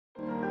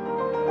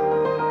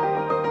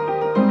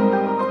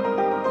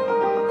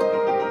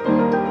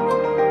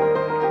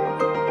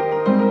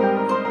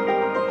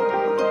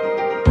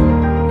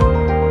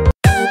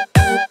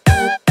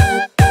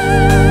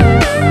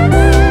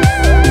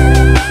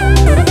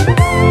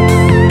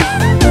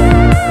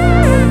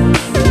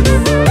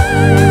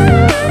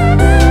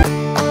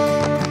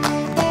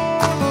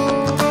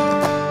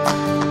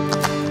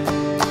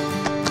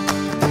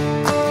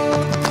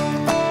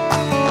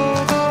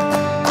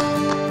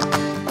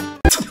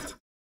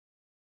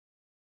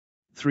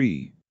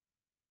3.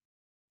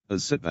 A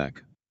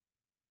setback.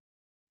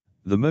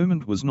 The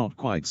moment was not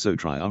quite so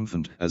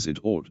triumphant as it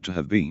ought to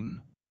have been.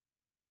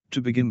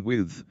 To begin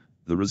with,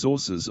 the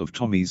resources of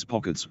Tommy's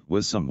pockets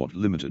were somewhat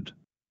limited.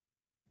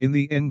 In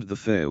the end the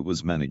fare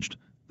was managed,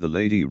 the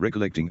lady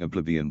recollecting a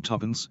plebeian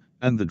tuppence,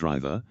 and the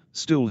driver,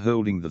 still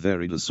holding the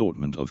varied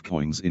assortment of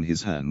coins in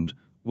his hand,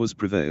 was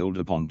prevailed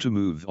upon to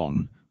move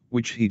on,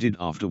 which he did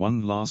after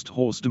one last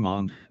hoarse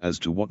demand as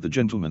to what the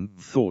gentleman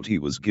thought he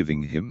was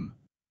giving him.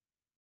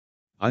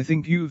 "I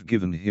think you've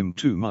given him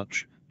too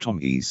much,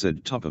 Tommy,"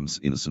 said Tuppence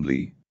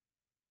innocently.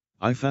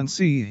 "I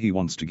fancy he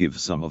wants to give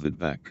some of it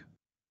back."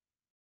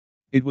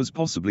 It was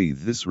possibly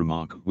this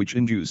remark which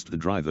induced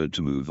the driver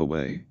to move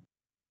away.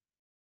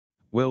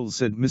 "Well,"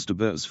 said Mr.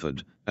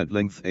 Beresford, at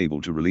length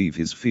able to relieve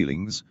his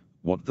feelings,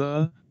 "what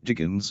the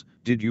dickens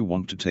did you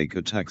want to take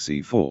a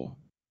taxi for?"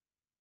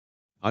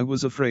 "I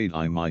was afraid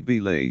I might be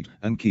late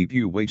and keep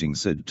you waiting,"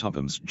 said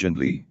Tuppence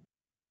gently.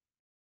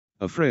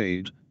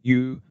 "Afraid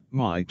you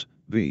might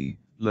be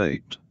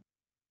late?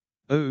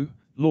 Oh,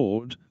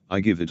 Lord,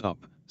 I give it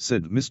up,"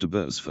 said Mr.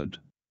 Beresford.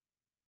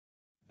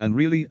 "And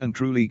really and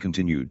truly,"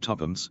 continued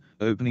Tuppence,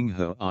 opening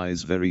her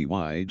eyes very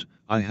wide,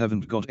 "I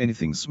haven't got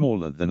anything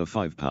smaller than a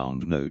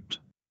 £5 note."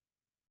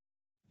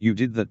 "You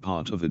did that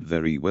part of it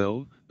very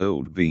well,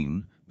 old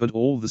bean, but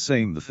all the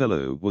same the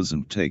fellow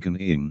wasn't taken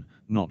in,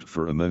 not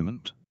for a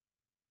moment."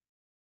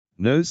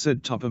 "No,"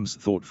 said Tuppence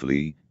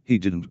thoughtfully, "he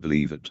didn't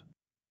believe it.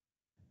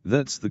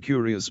 That's the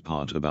curious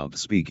part about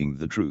speaking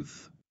the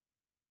truth.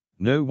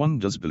 No one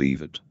does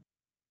believe it.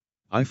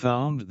 I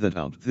found that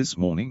out this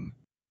morning.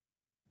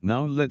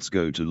 Now let's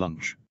go to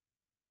lunch.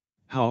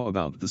 How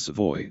about the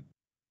Savoy?"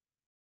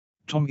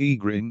 Tommy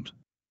grinned.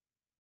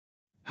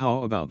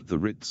 "How about the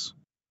Ritz?"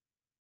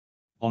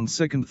 "On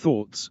second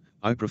thoughts,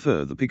 I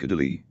prefer the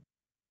Piccadilly.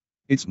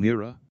 It's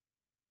nearer.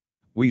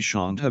 We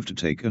shan't have to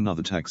take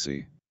another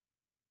taxi.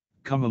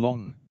 Come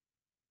along."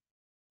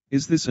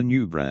 "Is this a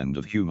new brand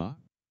of humor?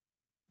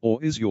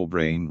 Or is your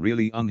brain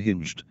really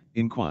unhinged?"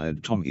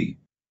 inquired Tommy.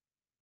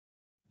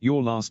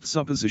 "Your last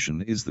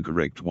supposition is the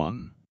correct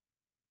one.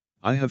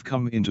 I have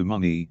come into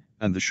money,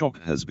 and the shock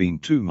has been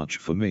too much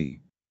for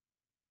me.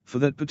 For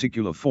that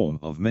particular form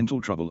of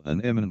mental trouble an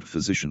eminent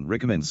physician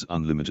recommends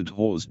unlimited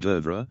hors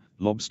d'oeuvre,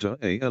 lobster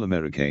à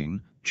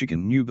l'américaine,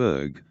 chicken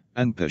Newburg,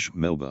 and pêche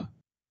Melba.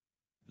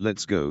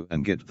 Let's go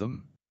and get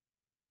them."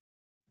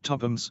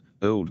 "Tuppence,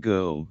 old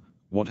girl,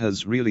 what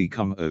has really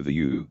come over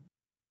you?"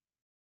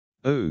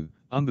 "Oh,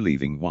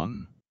 unbelieving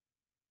one."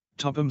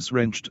 Tuppence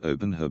wrenched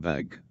open her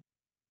bag.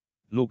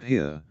 "Look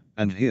here,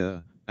 and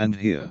here, and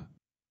here."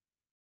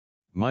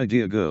 "My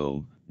dear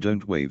girl,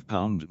 don't wave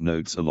pound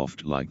notes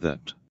aloft like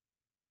that.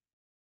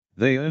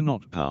 They are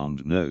not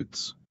pound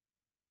notes.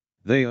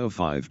 They are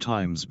 5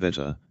 times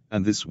better,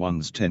 and this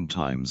one's 10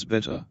 times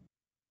better."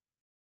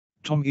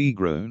 Tommy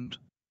groaned.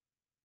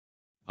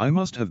 "I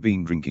must have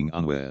been drinking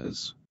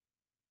unawares.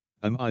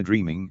 Am I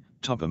dreaming,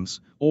 Tuppence,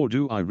 or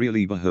do I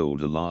really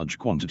behold a large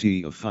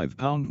quantity of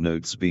 £5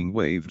 notes being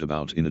waved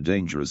about in a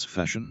dangerous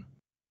fashion?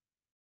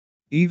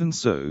 Even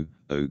so,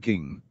 O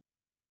King.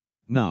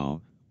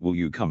 Now, will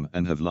you come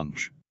and have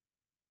lunch?"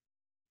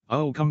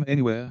 "I'll come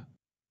anywhere.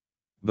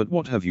 But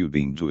what have you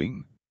been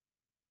doing?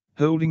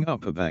 Holding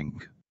up a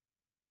bank?"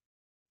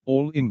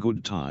 "All in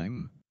good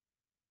time.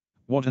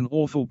 What an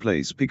awful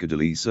place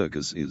Piccadilly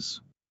Circus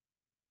is.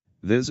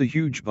 There's a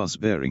huge bus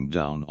bearing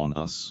down on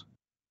us.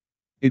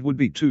 It would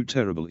be too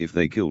terrible if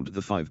they killed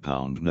the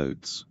 £5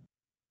 notes."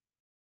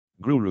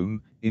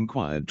 "Grillroom?"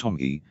 inquired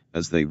Tommy,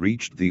 as they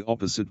reached the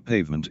opposite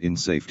pavement in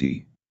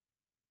safety.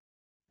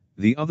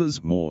 "The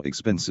other's more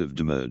expensive,"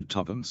 demurred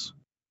Tuppence.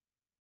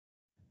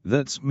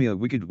 "That's mere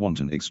wicked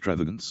wanton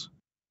extravagance.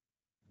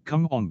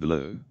 Come on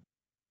below."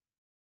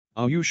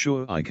 "Are you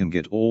sure I can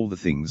get all the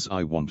things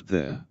I want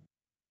there?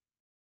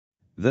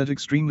 That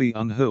extremely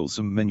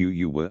unwholesome menu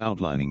you were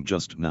outlining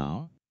just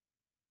now?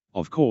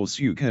 Of course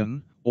you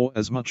can, or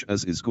as much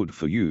as is good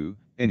for you,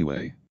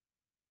 anyway."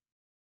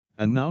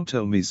 "And now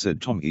tell me,"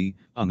 said Tommy,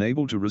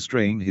 unable to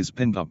restrain his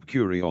pent-up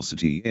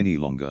curiosity any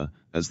longer,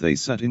 as they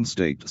sat in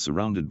state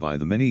surrounded by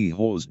the many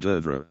hors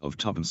d'oeuvre of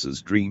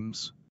Tuppence's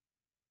dreams.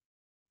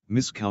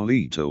 "Miss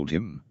Cowley told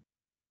him.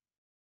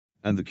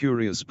 And the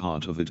curious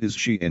part of it is,"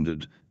 she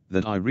ended,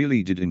 "that I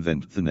really did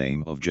invent the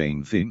name of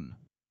Jane Finn.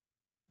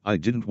 I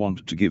didn't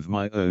want to give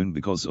my own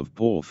because of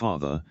poor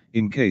father,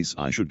 in case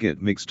I should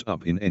get mixed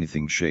up in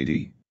anything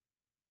shady."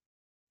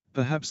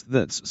 "Perhaps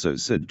that's so,"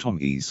 said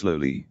Tommy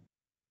slowly.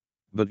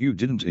 "But you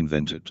didn't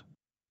invent it."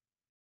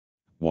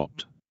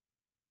 "What?"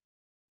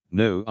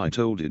 "No, I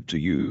told it to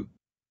you.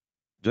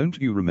 Don't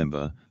you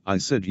remember, I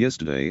said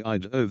yesterday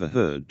I'd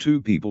overheard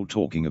 2 people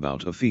talking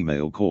about a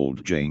female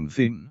called Jane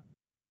Finn?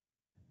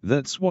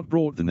 That's what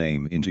brought the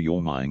name into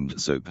your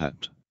mind so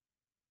pat."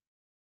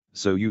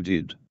 "So you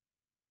did.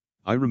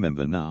 I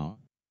remember now.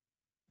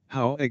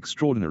 How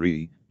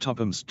extraordinary."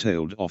 Tuppence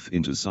tailed off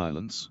into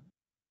silence.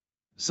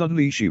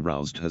 Suddenly she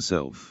roused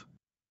herself.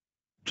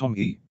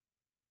 "Tommy."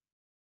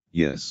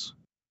 "Yes."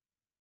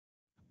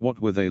 "What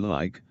were they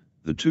like,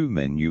 the 2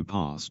 men you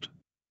passed?"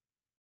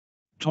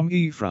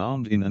 Tommy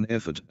frowned in an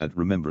effort at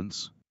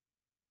remembrance.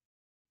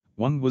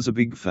 One was a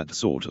big fat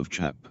sort of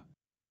chap.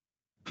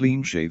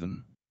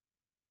 Clean-shaven,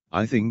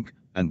 I think,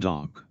 and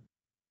dark.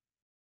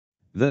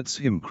 That's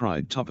him,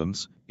 cried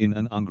Tuppence, in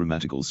an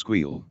ungrammatical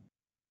squeal.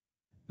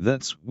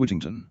 That's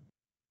Whittington.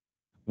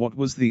 What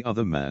was the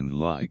other man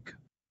like?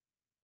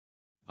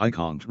 I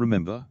can't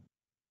remember.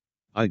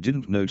 I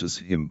didn't notice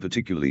him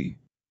particularly.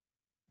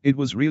 It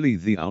was really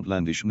the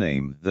outlandish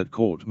name that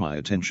caught my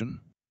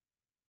attention.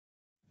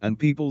 And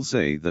people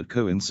say that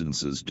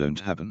coincidences don't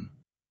happen.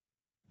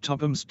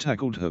 Tuppence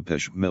tackled her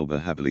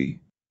peshmelba happily.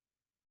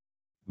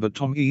 But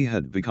Tommy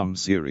had become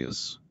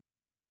serious.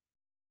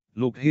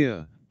 Look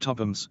here,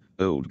 Tuppence,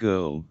 old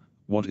girl,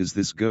 what is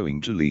this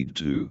going to lead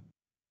to?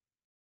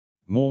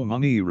 More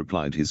money,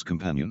 replied his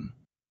companion.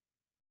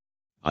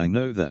 I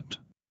know that.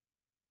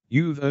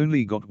 You've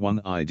only got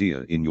one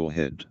idea in your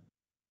head.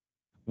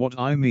 What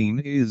I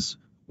mean is,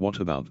 what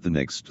about the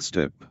next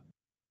step?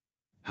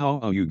 How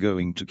are you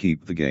going to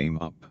keep the game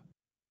up?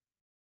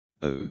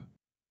 Oh.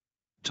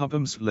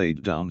 Tuppence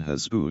laid down her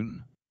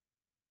spoon.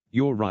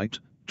 You're right,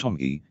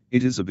 Tommy,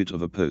 it is a bit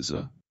of a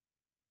poser.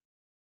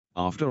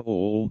 After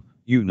all,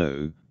 you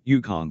know,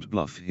 you can't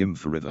bluff him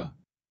forever.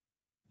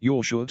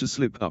 You're sure to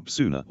slip up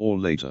sooner or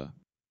later.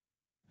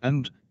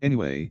 And,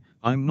 anyway,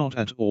 I'm not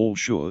at all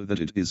sure that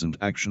it isn't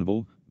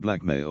actionable,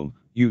 blackmail,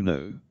 you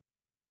know.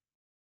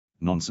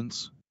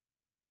 Nonsense.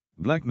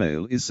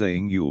 Blackmail is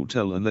saying you'll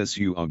tell unless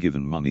you are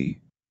given money.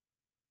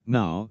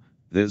 Now,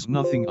 there's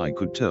nothing I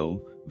could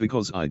tell,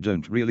 because I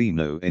don't really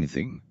know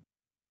anything.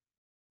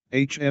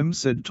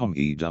 Said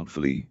Tommy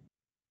doubtfully.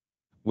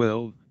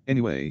 Well,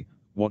 anyway,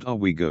 what are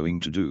we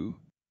going to do?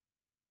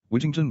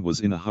 Whittington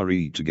was in a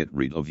hurry to get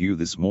rid of you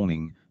this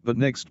morning, but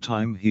next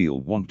time he'll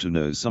want to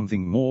know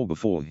something more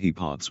before he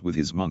parts with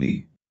his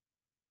money.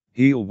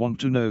 He'll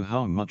want to know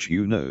how much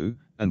you know,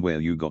 and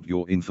where you got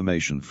your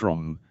information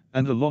from,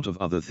 and a lot of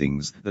other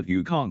things that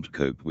you can't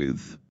cope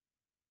with.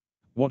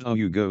 What are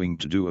you going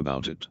to do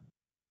about it?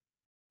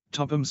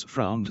 Tuppence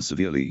frowned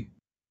severely.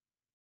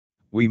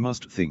 We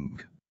must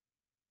think.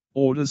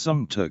 Order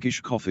some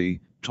Turkish coffee,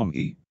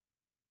 Tommy.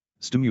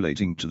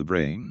 Stimulating to the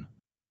brain.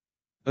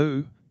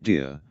 Oh,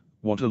 dear,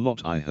 what a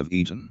lot I have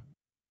eaten.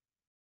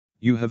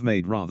 You have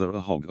made rather a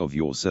hog of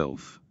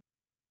yourself.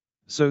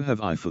 So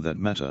have I for that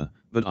matter,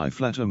 but I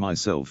flatter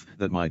myself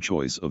that my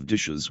choice of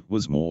dishes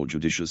was more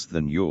judicious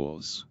than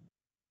yours.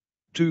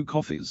 2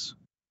 coffees.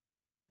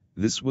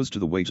 This was to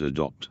the waiter.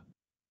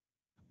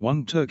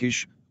 1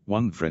 Turkish,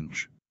 1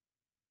 French.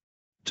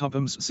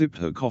 Tuppence sipped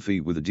her coffee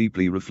with a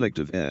deeply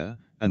reflective air,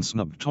 and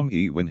snubbed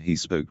Tommy when he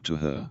spoke to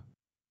her.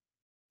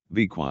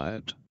 Be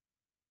quiet.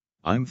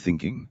 I'm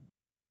thinking.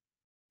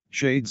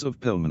 Shades of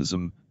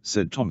Pelmanism,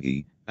 said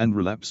Tommy, and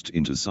relapsed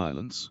into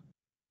silence.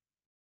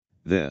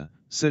 There,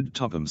 said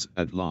Tuppence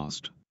at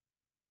last.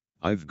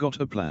 I've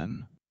got a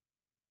plan.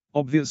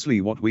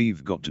 Obviously what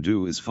we've got to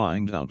do is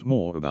find out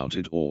more about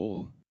it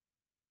all.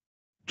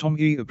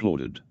 Tommy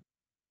applauded.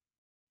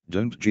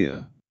 Don't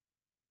jeer.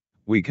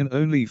 We can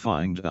only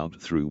find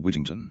out through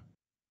Whittington.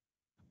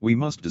 We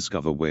must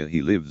discover where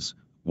he lives,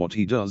 what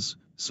he does,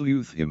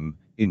 sleuth him,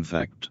 in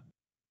fact.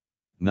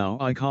 Now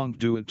I can't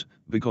do it,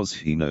 because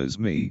he knows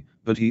me,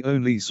 but he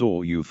only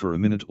saw you for a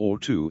minute or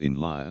two in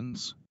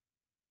Lyons.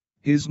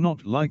 He's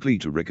not likely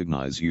to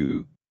recognize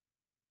you.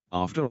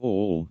 After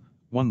all,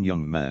 one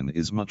young man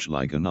is much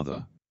like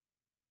another.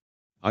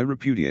 I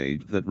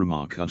repudiate that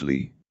remark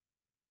utterly.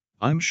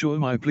 I'm sure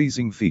my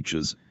pleasing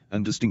features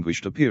and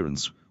distinguished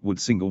appearance would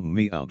single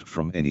me out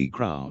from any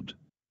crowd.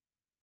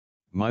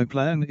 My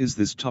plan is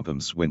this,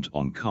 Tuppence went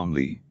on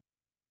calmly.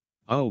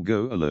 I'll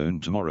go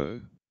alone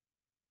tomorrow.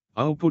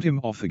 I'll put him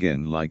off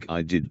again like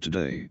I did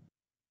today.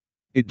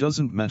 It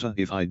doesn't matter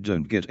if I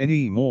don't get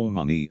any more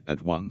money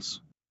at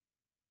once.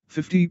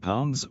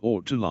 £50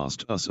 ought to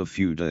last us a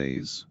few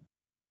days.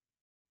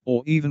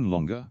 Or even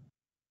longer.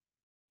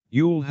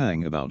 You'll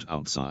hang about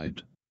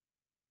outside.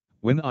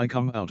 When I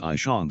come out I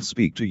shan't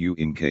speak to you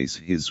in case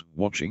he's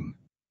watching.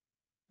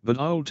 But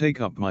I'll take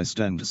up my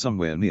stand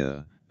somewhere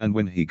near, and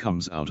when he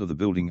comes out of the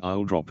building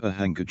I'll drop a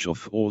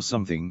handkerchief or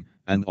something,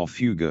 and off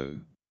you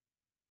go.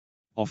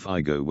 Off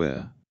I go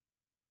where?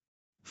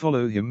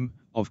 Follow him,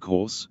 of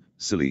course,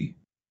 silly.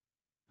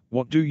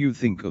 What do you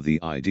think of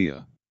the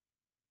idea?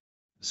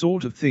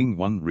 Sort of thing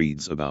one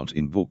reads about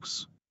in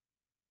books.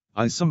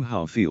 I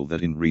somehow feel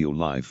that in real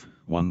life,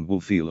 one will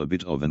feel a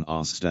bit of an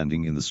ass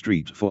standing in the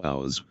street for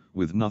hours,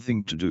 with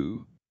nothing to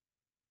do.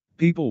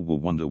 People will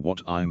wonder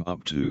what I'm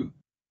up to.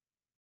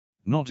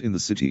 Not in the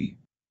city.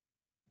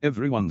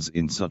 Everyone's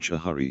in such a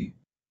hurry.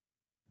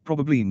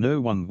 Probably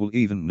no one will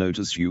even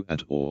notice you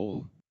at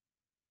all.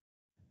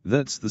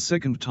 That's the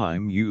second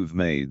time you've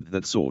made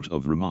that sort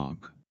of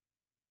remark.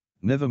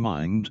 Never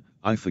mind,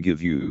 I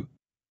forgive you.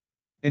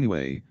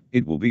 Anyway,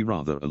 it will be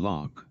rather a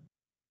lark.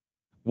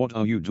 What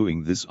are you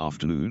doing this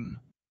afternoon?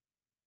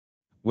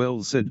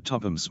 Well, said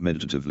Tuppence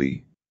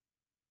meditatively.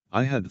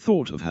 I had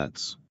thought of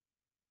hats.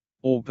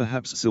 Or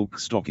perhaps silk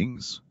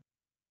stockings.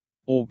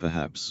 Or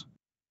perhaps.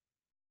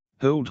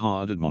 Hold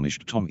hard,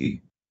 admonished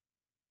Tommy.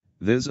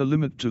 There's a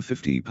limit to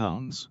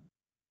 £50.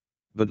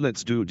 But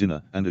let's do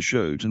dinner and a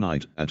show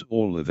tonight at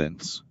all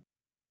events.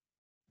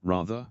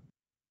 Rather.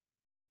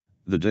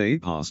 The day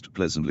passed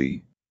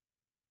pleasantly.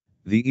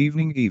 The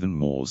evening even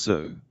more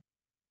so.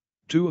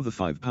 2 of the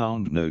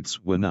 £5 notes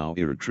were now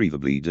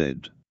irretrievably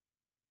dead.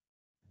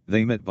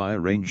 They met by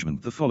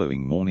arrangement the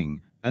following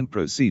morning, and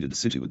proceeded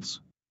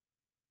citywards.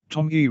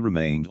 Tommy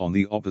remained on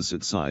the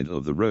opposite side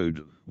of the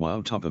road,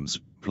 while Tuppence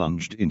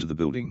plunged into the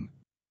building.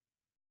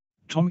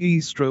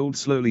 Tommy strolled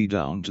slowly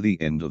down to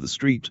the end of the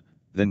street,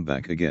 then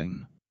back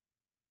again.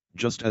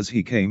 Just as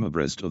he came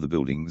abreast of the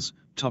buildings,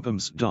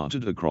 Tuppence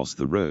darted across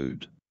the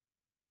road.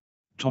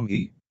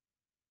 Tommy.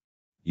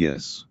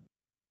 Yes.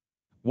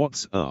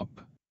 What's up?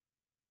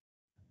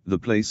 The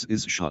place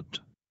is shut.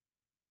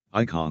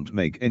 I can't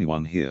make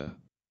anyone hear.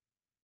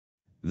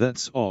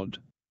 That's odd.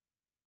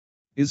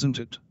 Isn't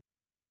it?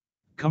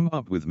 Come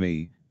up with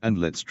me, and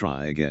let's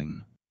try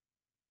again.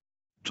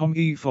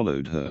 Tommy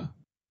followed her.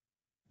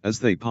 As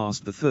they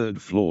passed the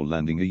 3rd floor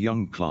landing, a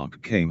young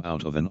clerk came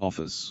out of an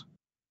office.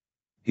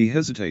 He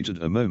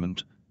hesitated a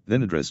moment,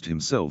 then addressed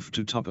himself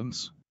to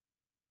Tuppence.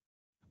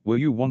 Were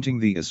you wanting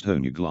the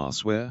Estonia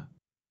glassware?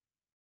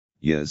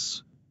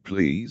 Yes,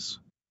 please.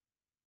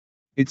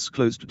 It's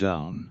closed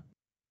down.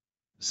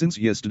 Since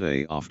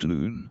yesterday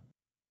afternoon.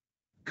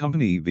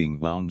 Company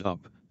being wound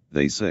up,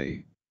 they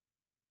say.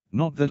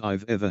 Not that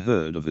I've ever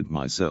heard of it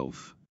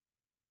myself.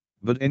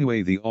 But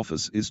anyway, the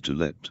office is to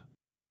let.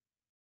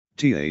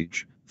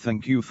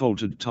 Thank you,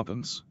 faltered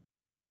Tuppence.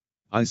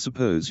 I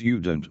suppose you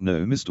don't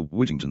know Mr.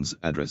 Whittington's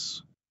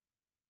address?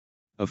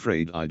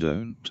 Afraid I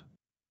don't.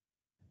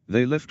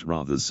 They left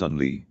rather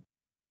suddenly.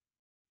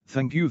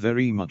 Thank you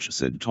very much,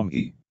 said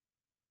Tommy.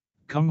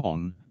 Come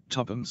on,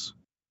 Tuppence.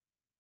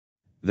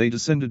 They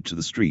descended to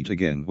the street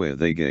again, where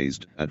they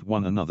gazed at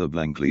one another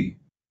blankly.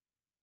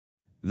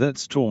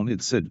 That's torn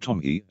it, said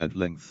Tommy at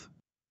length.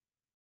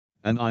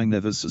 And I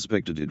never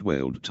suspected it,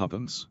 wailed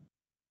Tuppence.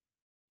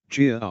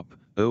 Cheer up,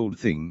 old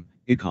thing,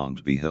 it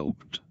can't be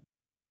helped.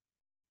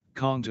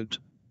 Can't it,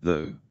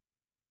 though?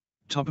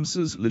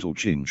 Tuppence's little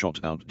chin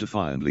shot out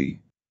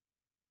defiantly.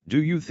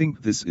 Do you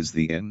think this is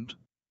the end?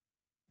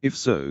 If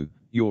so,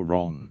 you're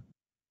wrong.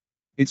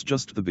 It's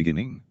just the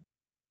beginning.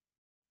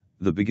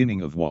 The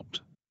beginning of what?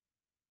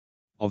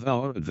 Of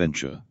our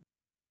adventure.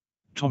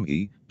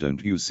 Tommy,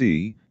 don't you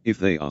see, if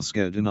they are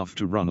scared enough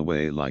to run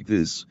away like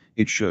this,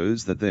 it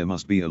shows that there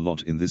must be a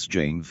lot in this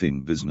Jane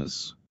Finn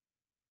business.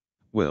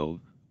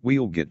 Well,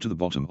 we'll get to the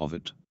bottom of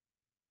it.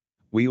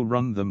 We'll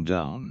run them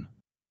down.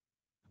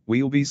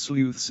 We'll be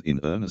sleuths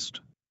in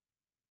earnest.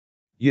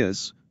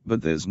 Yes,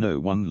 but there's no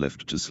one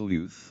left to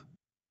sleuth.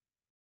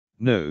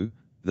 No,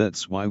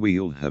 that's why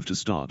we'll have to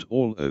start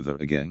all over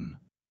again.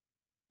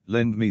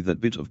 Lend me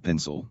that bit of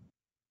pencil.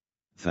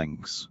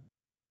 Thanks.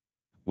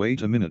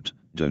 Wait a minute,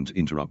 don't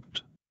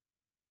interrupt.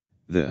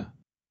 There.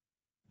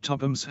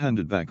 Tuppence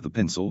handed back the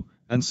pencil,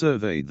 and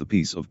surveyed the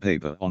piece of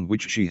paper on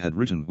which she had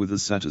written with a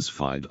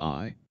satisfied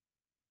eye.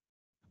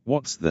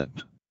 What's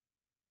that?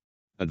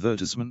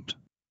 Advertisement?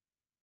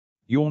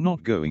 You're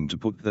not going to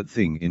put that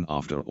thing in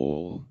after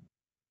all?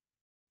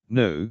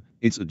 No,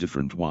 it's a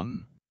different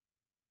one.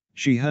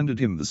 She handed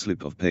him the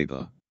slip of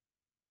paper.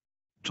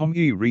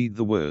 Tommy read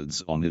the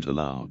words on it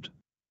aloud.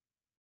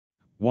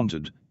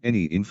 Wanted,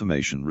 any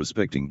information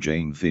respecting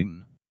Jane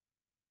Finn?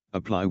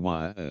 Apply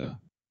wire.